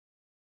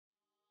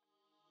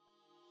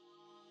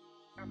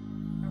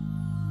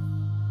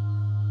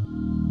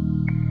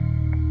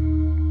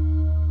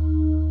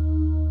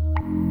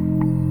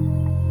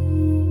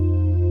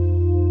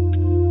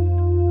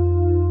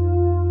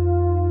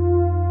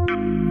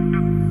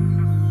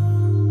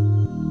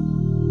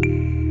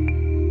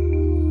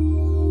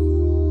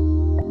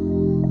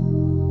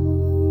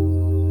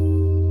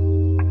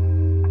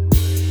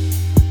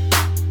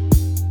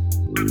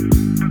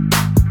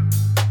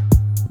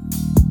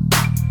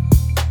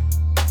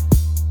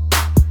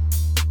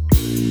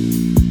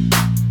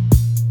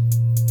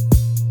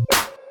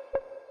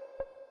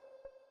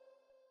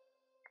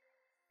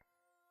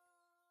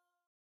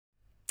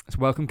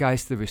Welcome,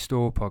 guys, to the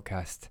Restore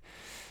podcast.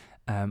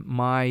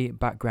 My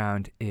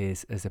background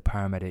is as a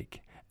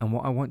paramedic, and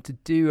what I want to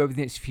do over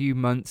the next few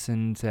months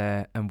and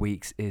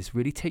weeks is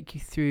really take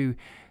you through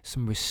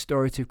some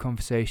restorative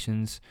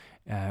conversations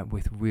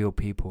with real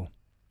people.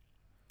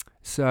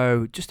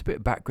 So, just a bit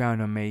of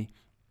background on me.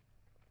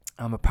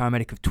 I'm a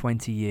paramedic of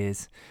 20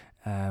 years.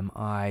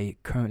 I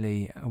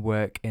currently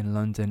work in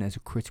London as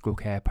a critical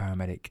care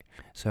paramedic.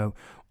 So,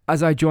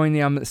 as I joined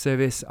the ambulance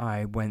service,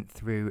 I went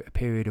through a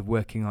period of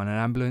working on an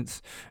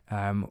ambulance,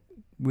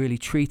 really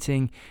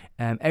treating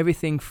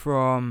everything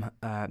from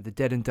the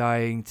dead and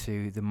dying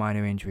to the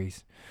minor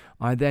injuries.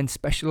 I then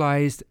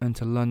specialised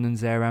into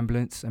London's air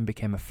ambulance and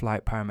became a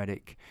flight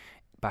paramedic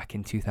back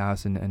in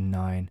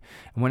 2009.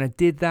 And when I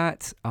did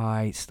that,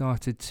 I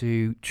started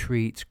to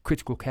treat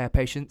critical care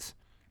patients.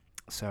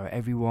 So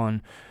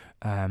everyone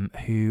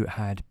who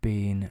had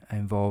been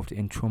involved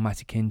in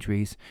traumatic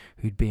injuries,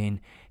 who'd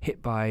been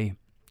hit by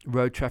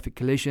road traffic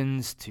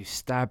collisions, to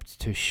stabbed,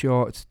 to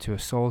shot, to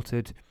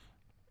assaulted.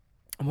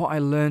 And what I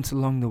learned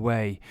along the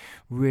way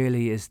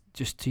really is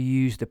just to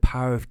use the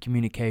power of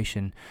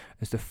communication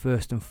as the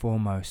first and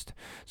foremost.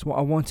 So what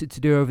I wanted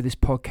to do over this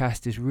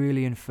podcast is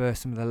really infer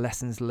some of the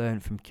lessons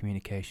learned from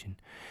communication,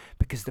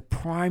 because the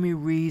primary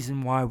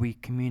reason why we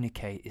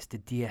communicate is to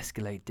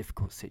de-escalate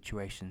difficult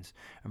situations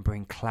and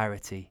bring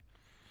clarity.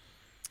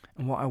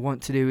 And what I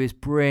want to do is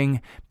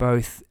bring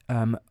both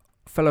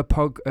fellow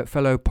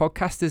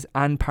podcasters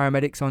and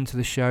paramedics onto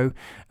the show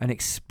and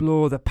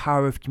explore the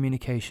power of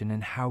communication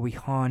and how we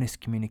harness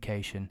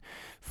communication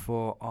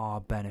for our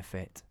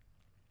benefit.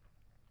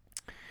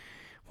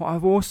 What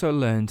I've also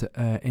learned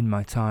in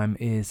my time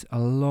is a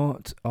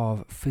lot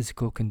of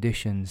physical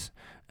conditions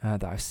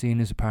that I've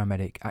seen as a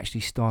paramedic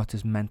actually start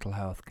as mental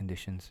health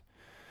conditions.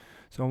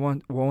 So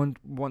what I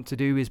want to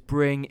do is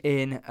bring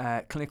in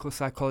a clinical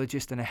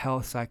psychologist and a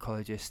health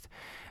psychologist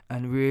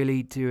and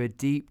really do a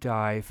deep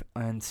dive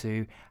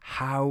into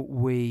how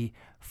we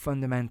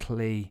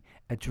fundamentally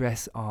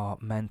address our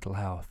mental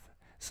health,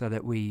 so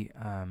that we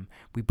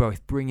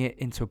both bring it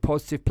into a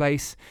positive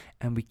place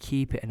and we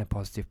keep it in a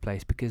positive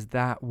place, because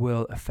that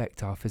will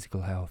affect our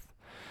physical health.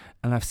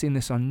 And I've seen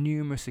this on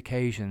numerous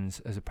occasions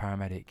as a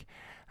paramedic,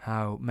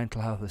 how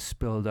mental health has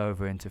spilled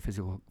over into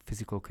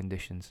physical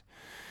conditions.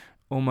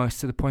 Almost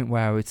to the point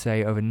where I would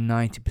say over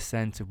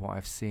 90% of what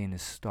I've seen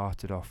has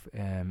started off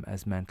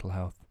as mental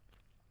health.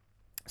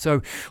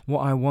 So what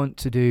I want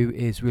to do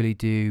is really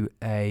do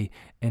an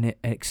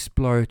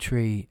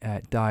exploratory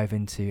dive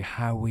into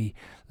how we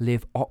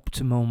live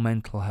optimal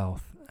mental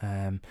health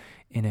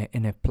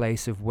in a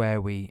place of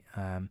where we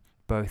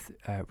both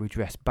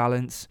redress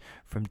balance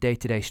from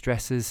day-to-day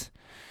stresses,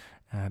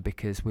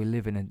 because we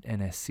live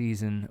in a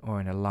season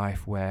or in a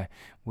life where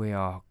we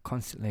are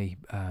constantly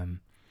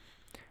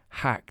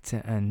hacked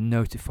and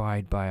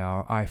notified by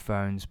our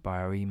iPhones, by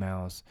our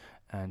emails,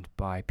 and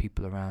by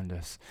people around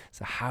us.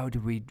 So how do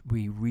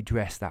we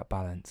redress that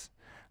balance?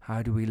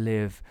 How do we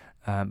live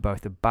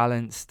both a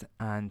balanced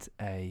and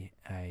a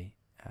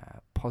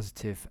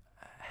positive,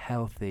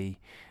 healthy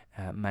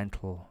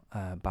mental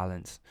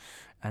balance,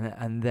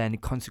 and then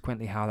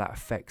consequently how that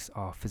affects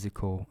our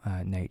physical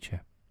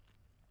nature?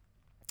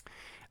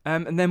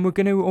 And then we're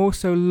going to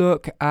also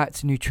look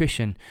at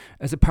nutrition.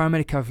 As a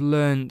paramedic, I've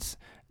learned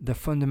the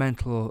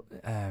fundamental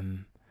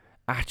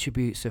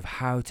attributes of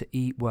how to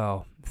eat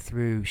well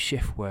through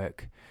shift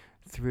work,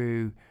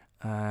 through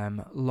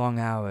long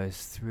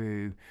hours,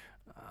 through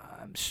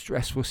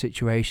stressful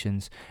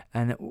situations,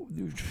 and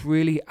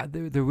really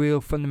the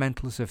real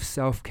fundamentals of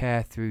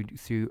self-care through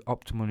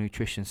optimal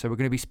nutrition. So we're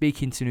going to be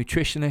speaking to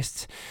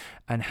nutritionists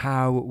and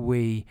how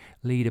we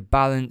lead a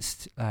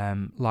balanced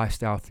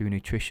lifestyle through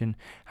nutrition,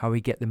 how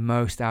we get the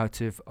most out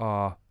of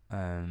our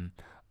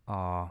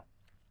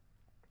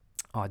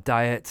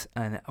diet,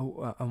 and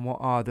what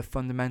are the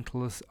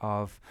fundamentals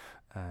of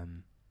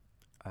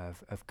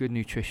good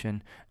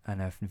nutrition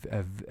and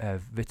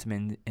of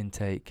vitamin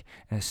intake,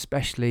 and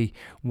especially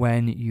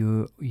when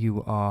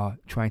you are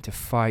trying to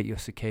fight your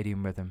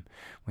circadian rhythm,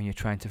 when you're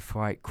trying to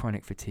fight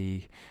chronic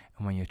fatigue,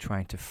 and when you're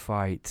trying to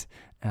fight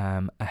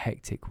a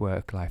hectic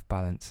work-life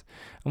balance.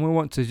 And I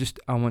want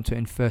to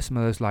infer some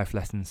of those life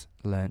lessons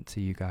learnt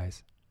to you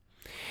guys.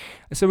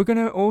 So we're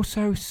going to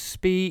also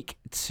speak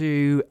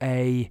to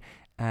a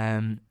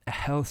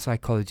health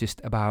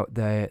psychologist about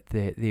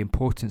the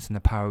importance and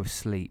the power of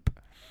sleep.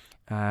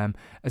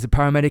 As a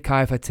paramedic,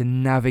 I've had to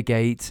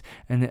navigate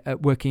and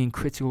working in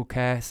critical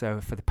care.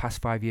 So for the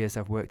past 5 years,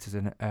 I've worked as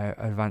an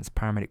advanced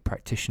paramedic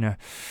practitioner,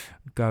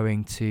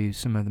 going to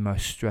some of the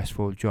most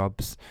stressful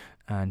jobs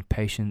and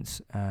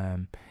patients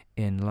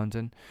in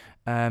London.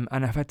 And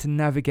I've had to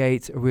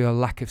navigate a real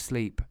lack of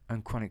sleep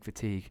and chronic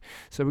fatigue.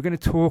 So we're going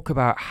to talk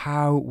about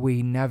how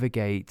we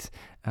navigate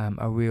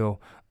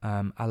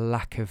a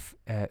lack of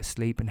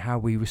sleep and how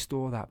we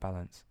restore that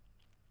balance.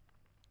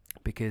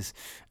 Because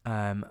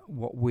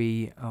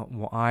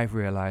what I've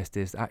realized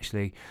is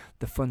actually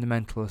the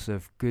fundamentals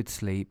of good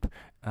sleep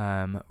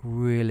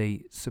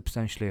really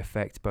substantially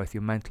affect both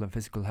your mental and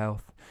physical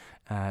health.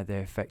 They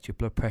affect your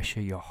blood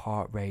pressure, your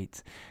heart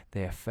rate.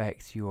 They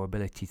affect your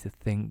ability to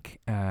think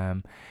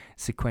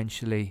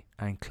sequentially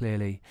and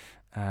clearly.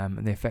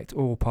 And they affect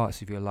all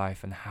parts of your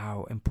life and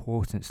how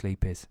important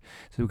sleep is.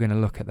 So we're going to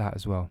look at that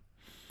as well.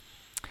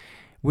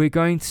 We're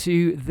going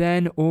to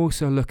then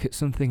also look at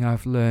something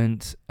I've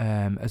learned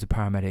as a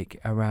paramedic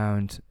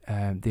around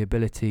the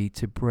ability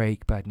to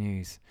break bad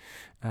news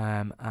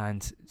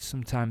and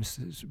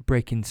sometimes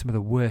breaking some of the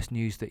worst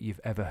news that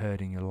you've ever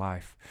heard in your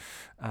life.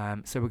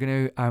 So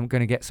I'm going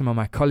to get some of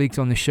my colleagues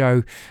on the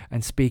show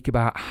and speak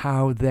about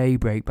how they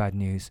break bad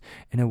news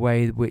in a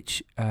way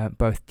which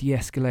both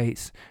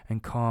de-escalates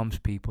and calms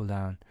people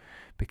down.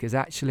 Because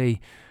actually,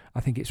 I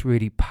think it's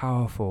really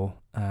powerful,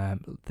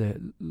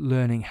 the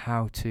learning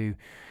how to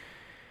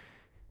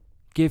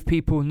give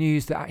people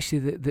news that actually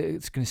that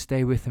it's going to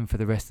stay with them for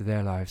the rest of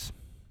their lives.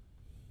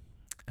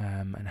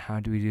 And how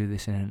do we do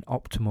this in an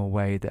optimal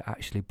way that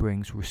actually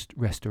brings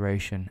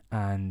restoration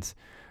and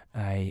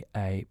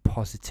a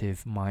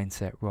positive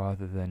mindset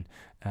rather than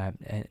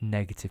a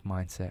negative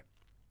mindset.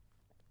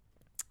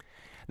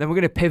 Then we're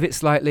going to pivot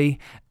slightly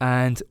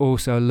and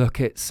also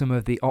look at some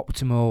of the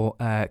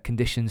optimal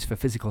conditions for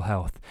physical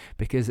health.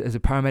 Because as a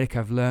paramedic,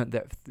 I've learned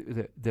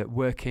that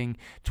working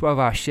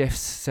 12-hour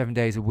shifts, 7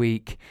 days a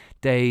week,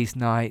 days,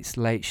 nights,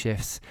 late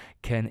shifts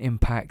can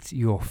impact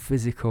your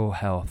physical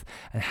health.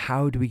 And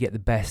how do we get the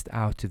best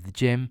out of the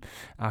gym,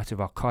 out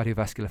of our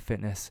cardiovascular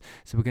fitness?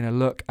 So we're going to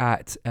look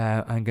at,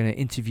 I'm going to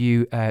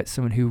interview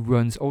someone who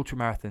runs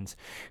ultramarathons,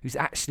 who's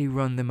actually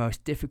run the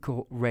most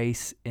difficult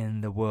race in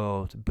the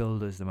world,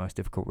 Builders, the most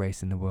difficult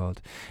race in the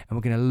world. And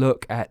we're going to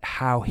look at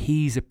how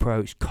he's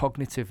approached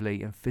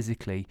cognitively and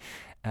physically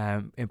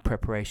in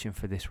preparation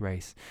for this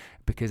race.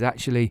 Because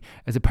actually,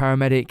 as a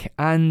paramedic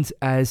and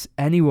as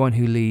anyone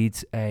who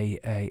leads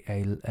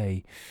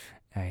a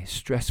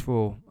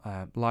stressful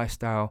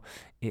lifestyle,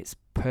 it's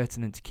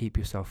pertinent to keep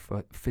yourself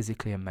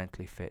physically and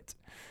mentally fit.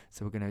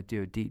 So we're going to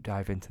do a deep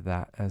dive into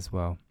that as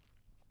well.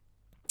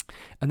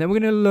 And then we're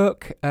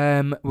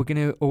going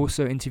to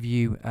also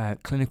interview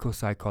clinical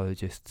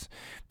psychologists,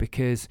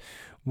 because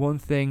one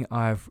thing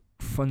I've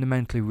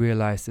fundamentally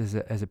realized as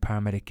a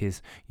paramedic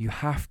is you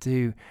have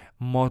to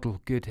model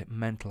good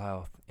mental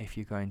health if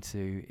you're going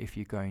to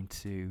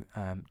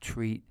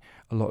treat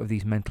a lot of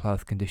these mental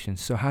health conditions.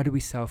 So how do we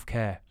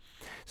self-care?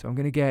 So I'm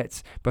going to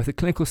get both a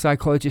clinical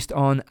psychologist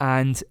on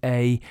and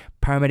a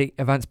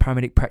advanced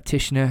paramedic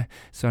practitioner,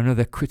 so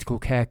another critical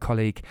care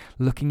colleague,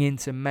 looking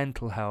into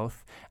mental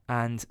health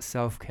and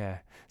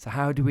self-care. So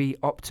how do we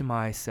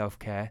optimize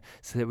self-care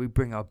so that we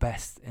bring our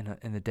best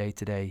in the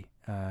day-to-day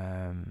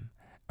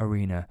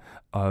arena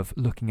of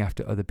looking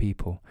after other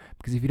people?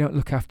 Because if you don't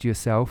look after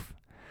yourself,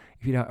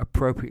 if you don't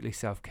appropriately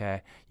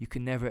self-care, you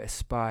can never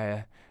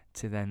aspire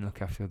to then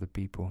look after other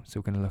people. So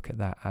we're going to look at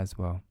that as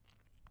well.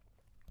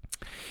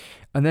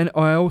 And then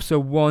I also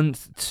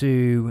want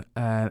to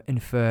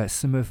infer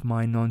some of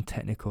my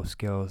non-technical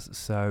skills.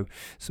 So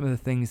some of the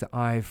things that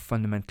I've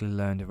fundamentally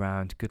learned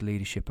around good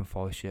leadership and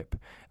followership,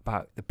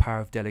 about the power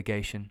of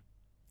delegation,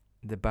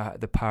 the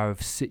power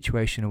of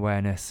situation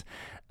awareness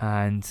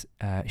and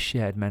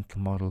shared mental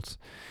models,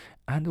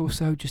 and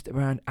also just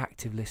around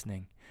active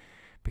listening.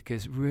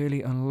 Because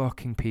really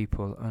unlocking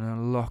people and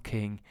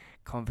unlocking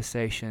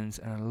conversations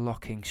and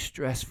unlocking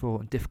stressful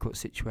and difficult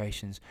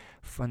situations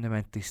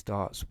fundamentally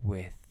starts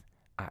with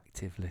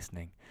active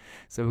listening.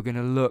 So we're going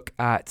to look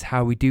at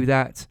how we do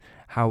that,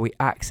 how we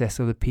access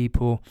other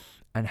people,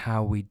 and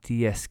how we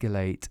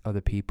de-escalate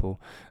other people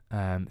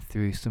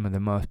through some of the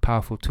most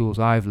powerful tools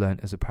I've learned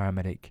as a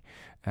paramedic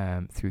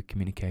through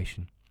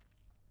communication.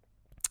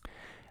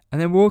 And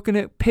then we're going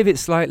to pivot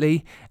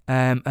slightly,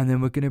 and then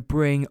we're going to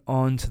bring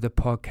onto the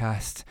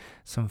podcast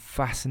some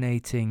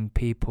fascinating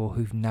people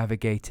who've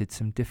navigated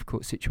some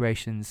difficult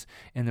situations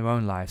in their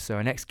own lives. So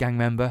an ex-gang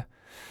member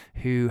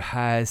who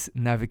has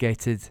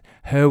navigated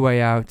her way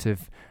out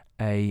of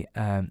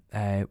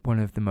one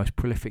of the most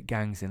prolific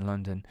gangs in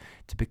London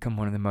to become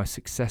one of the most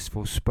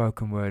successful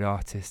spoken word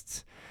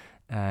artists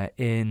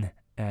in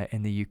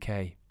the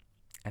UK.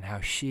 And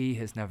how she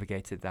has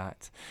navigated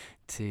that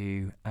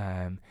to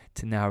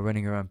now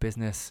running her own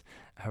business,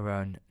 her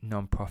own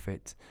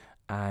non-profit,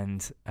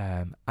 and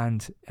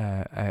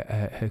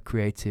her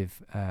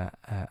creative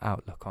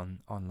outlook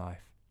on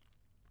life.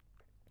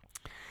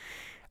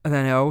 And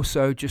then I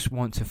also just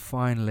want to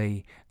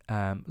finally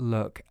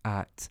look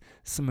at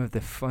some of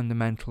the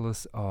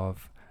fundamentals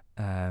of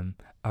a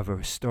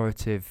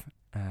restorative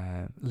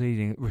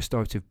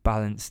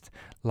balanced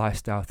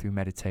lifestyle through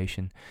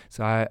meditation.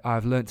 So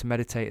I've learned to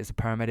meditate as a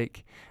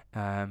paramedic,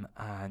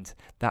 and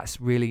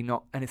that's really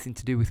not anything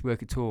to do with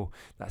work at all.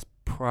 That's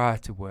prior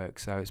to work,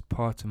 so it's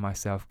part of my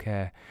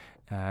self-care.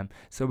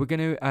 So we're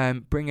going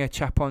to bring a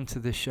chap onto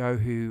the show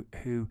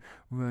who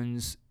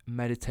runs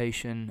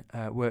meditation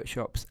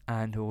workshops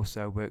and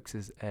also works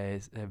as a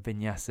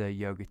vinyasa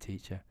yoga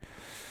teacher.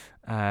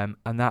 And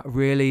that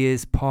really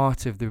is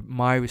part of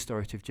my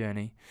restorative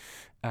journey,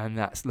 and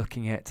that's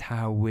looking at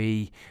how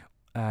we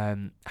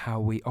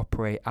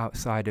operate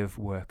outside of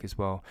work as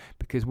well.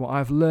 Because what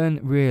I've learned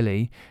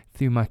really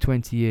through my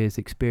 20 years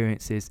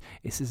experience is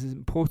it's as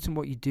important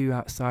what you do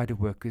outside of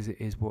work as it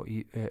is what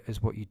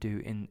you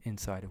do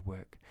inside of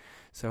work.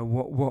 So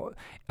what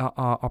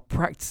our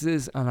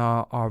practices and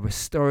our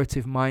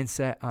restorative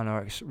mindset and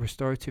our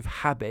restorative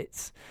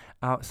habits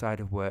outside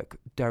of work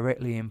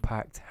directly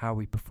impact how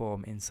we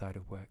perform inside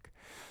of work.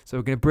 So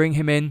we're going to bring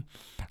him in,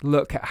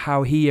 look at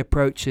how he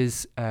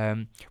approaches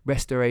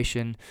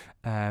restoration,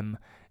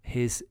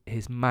 his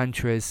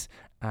mantras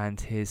and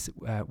his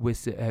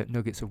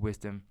nuggets of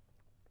wisdom,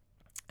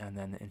 and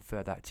then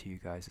infer that to you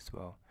guys as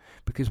well.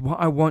 Because what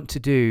I want to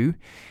do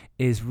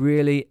is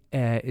really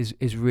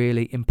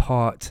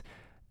impart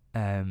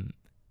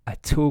a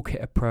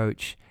toolkit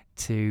approach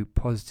to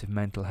positive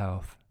mental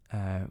health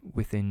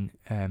within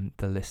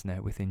the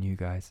listener, within you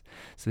guys,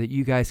 so that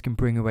you guys can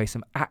bring away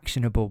some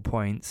actionable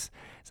points,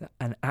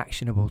 an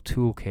actionable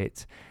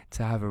toolkit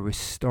to have a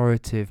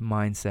restorative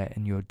mindset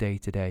in your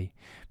day-to-day,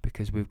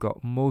 because we've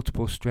got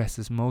multiple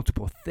stresses,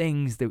 multiple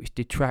things that which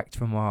detract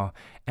from our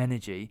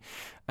energy.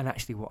 And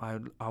actually what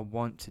I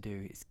want to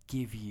do is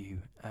give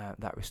you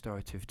that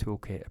restorative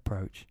toolkit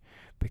approach,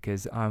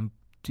 because I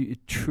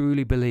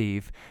truly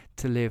believe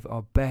to live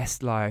our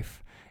best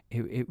life,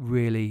 it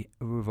really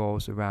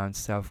revolves around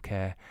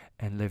self-care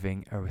and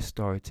living a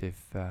restorative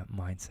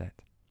mindset.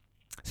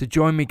 So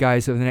join me,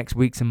 guys, over the next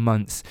weeks and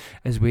months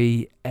as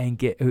we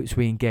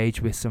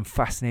engage with some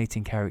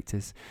fascinating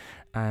characters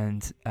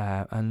and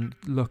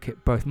look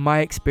at both my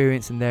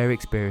experience and their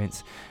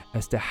experience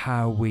as to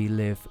how we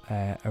live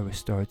a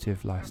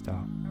restorative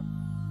lifestyle.